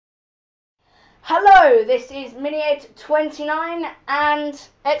Hello, this is Mini829 and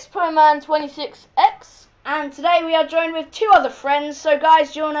Xproman26X. and today we are joined with two other friends. So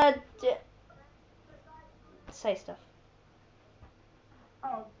guys, do you wanna say stuff?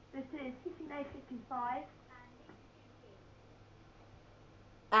 Oh, this is eachother.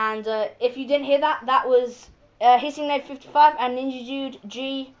 And if you didn't hear that, that was Hissing Nate 55 and Ninja Dude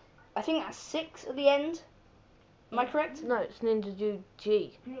G. I think that's 6 at the end. Am I correct? No, it's Ninja Dude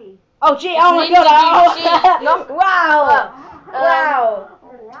G. Oh, G! Oh my God! No. Wow! Wow!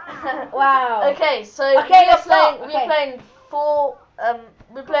 Wow! Okay, so Okay,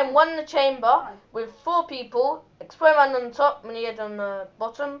 we're playing one in the chamber with 4 people. Experiment on the top, Mini8 on the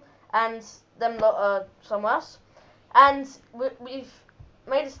bottom, and them lot somewhere else. And we've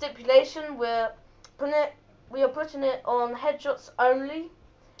made a stipulation. We are putting it on headshots only.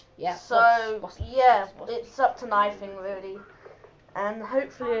 Yeah. So boss. it's up to knifing really, and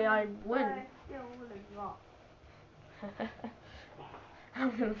hopefully I win.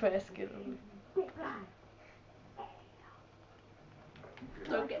 I'm gonna put a skill on.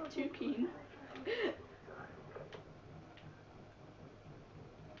 Don't get too keen.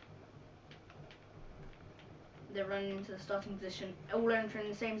 They're running into the starting position, all entering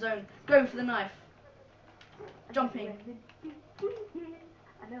the same zone, going for the knife. Jumping.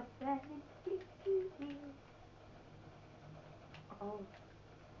 Oh.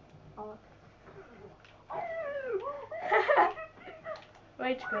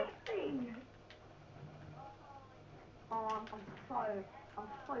 Way to go. I'm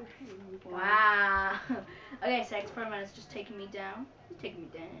so shooting you guys. Wow. Okay, so Experiment is just taking me down. He's taking me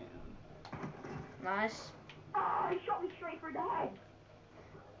down. Nice. Oh, he shot me straight through the head.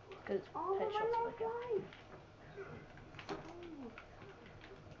 Good Oh, headshots, my my guy. life.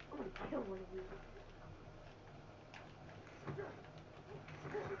 I'm gonna kill one of you.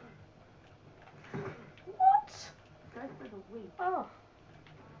 What? Go for the weak. Oh.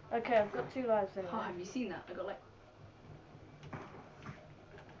 Okay, I've got 2 lives anyway. Oh, have you seen that? I got like...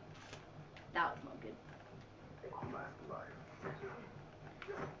 That was not good.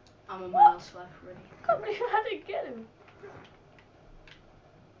 I'm on my last life already. I can't believe I didn't get him.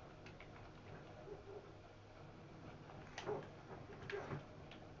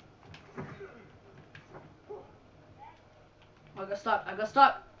 I got stuck. I got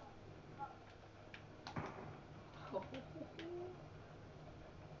stuck.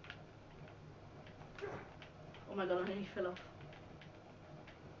 Oh my God, I nearly fell off.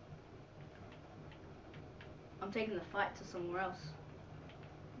 I'm taking the fight to somewhere else.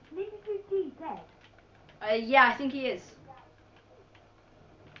 Ninja Dude dead. Yeah, I think he is.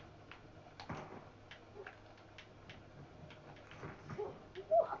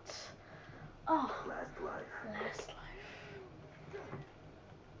 What? Oh. Last life.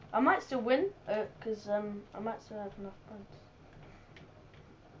 I might still win, because I might still have enough points.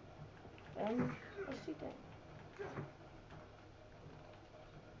 What's he doing?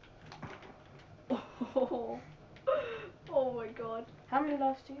 Oh my God. How many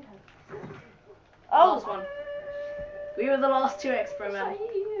lives do you have? Last one. We were the last 2 Experiment.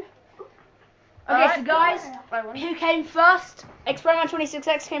 Okay, Alright. so guys, I won. who came first? Experiment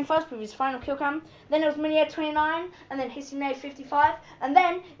 26X came first with his final kill cam. Then it was Mini829, and then Hissing Nate 55, and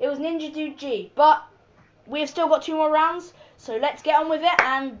then it was Ninja Dude G. But we've still got 2 more rounds, so let's get on with it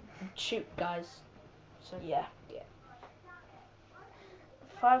and shoot, guys. So yeah.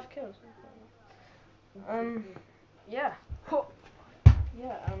 5 kills. Yeah. Yeah.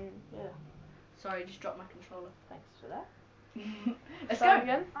 Sorry, just dropped my controller. Thanks for that. Let's Start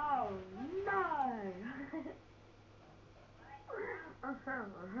go again. Oh no!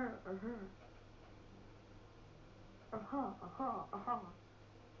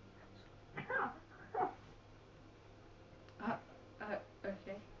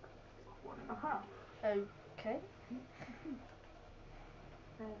 Okay. Okay.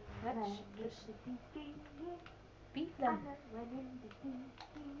 Let's just beat them.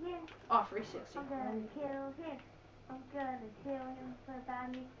 Oh, 360. I'm gonna kill him. I'm gonna kill him so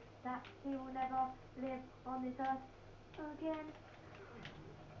badly that he will never live on this earth again.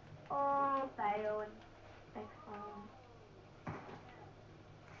 Oh, failed. Excellent.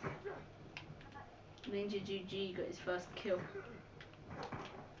 Ninja Dude G got his first kill.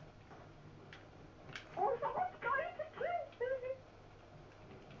 Oh, someone's going to kill him.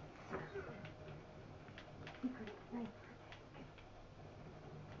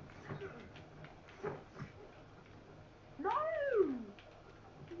 No!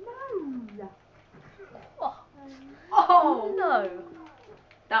 No! Oh No.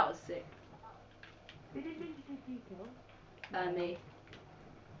 That was sick. Who did Ninja Dude kill? Me.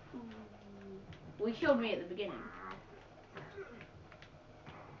 Well, he killed me at the beginning.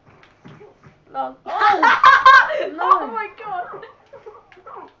 Lol. Oh! No. Oh my god!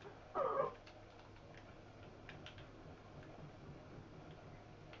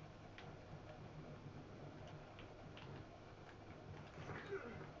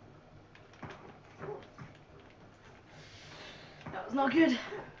 That was not good.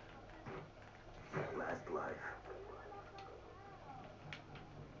 Last life.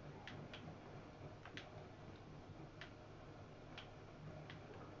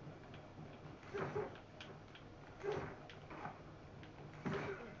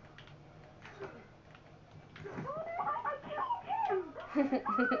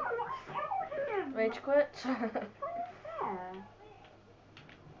 Rage quit.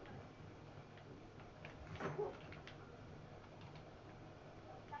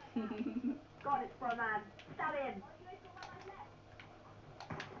 God, it's for a man. Stab him.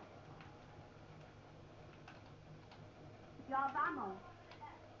 You have ammo.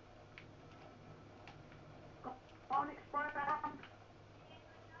 Go on, experiment.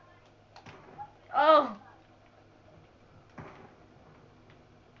 Oh.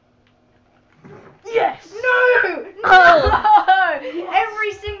 Yes! No! No! Oh.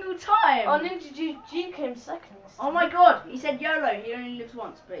 Every single time! Oh, Ninja G came second. this Oh time. my god! He said YOLO, he only lives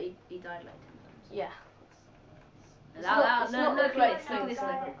once, but he died like 10 times. Yeah. It's look the this great way, thing, look this so-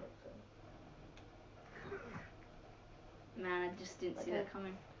 way. Man, I just didn't see that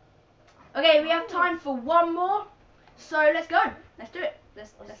coming. Okay, we have time for one more. So let's go. Let's do it.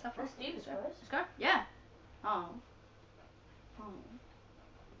 Let's have fun. Let's do this, guys. Let's go. Yeah. Oh. Oh.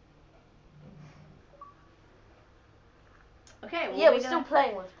 Okay. Well, Yeah, we're gonna, still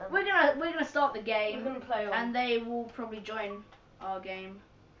playing with them. We're gonna start the game, We're gonna play on. and they will probably join our game.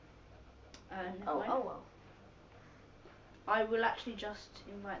 Oh never mind. well. I will actually just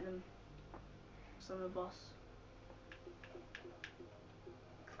invite them. Some of the boss.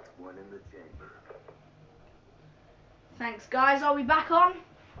 One in the chamber. Thanks, guys. Are we back on?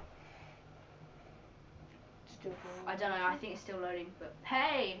 Still I don't know. I think it's still loading. But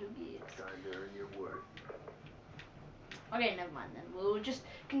hey, who gives? Time to earn your worth. Okay, never mind then. We'll just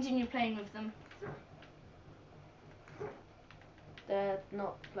continue playing with them. They're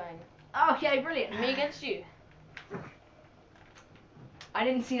not playing. Okay, brilliant. Me against you. I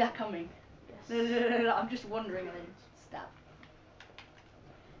didn't see that coming. Yes. No, I'm just wondering and then stab.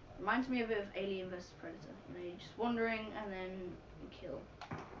 Reminds me a bit of Alien vs Predator. You know, you're just wandering and then you kill.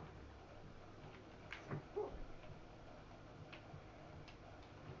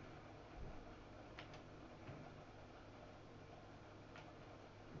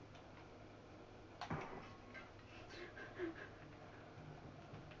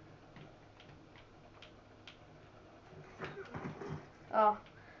 Oh.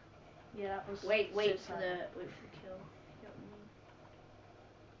 Yeah, that was. Wait for suicide. the kill. Yep.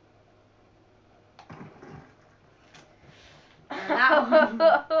 That one.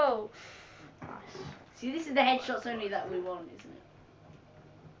 Oh. See, this is the headshots only that we want, isn't it?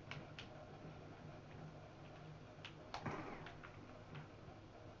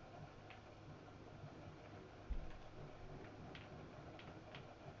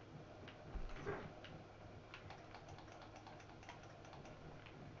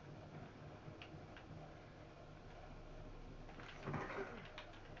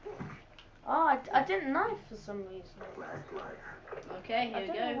 Oh, I didn't know for some reason. Last life. Okay, I here we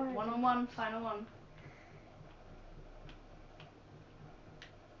don't know go. why I One on didn't. one, final one.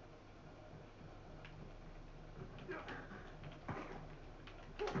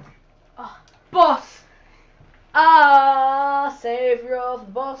 Oh. Boss! Ah, savior of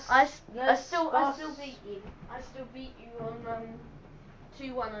the boss. I Yes, still boss. beat you. I still beat you on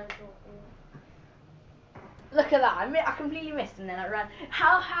 2-1 overall. Look at that! I completely missed and then I ran.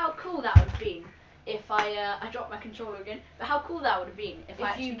 How cool that would have been if I dropped my controller again. But how cool that would have been if I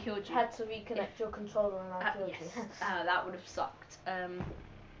actually you killed you. had to reconnect your controller and I killed Yes, you. that would have sucked.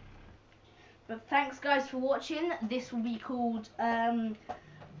 But thanks guys for watching. This will be called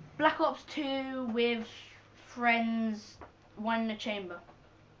Black Ops 2 with friends 1 in the chamber.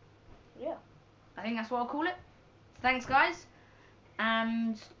 Yeah. I think that's what I'll call it. Thanks guys.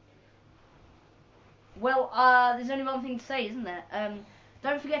 And well, there's only one thing to say, isn't there?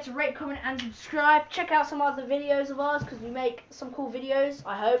 Don't forget to rate, comment and subscribe. Check out some other videos of ours because we make some cool videos.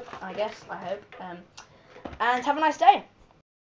 I hope. And have a nice day.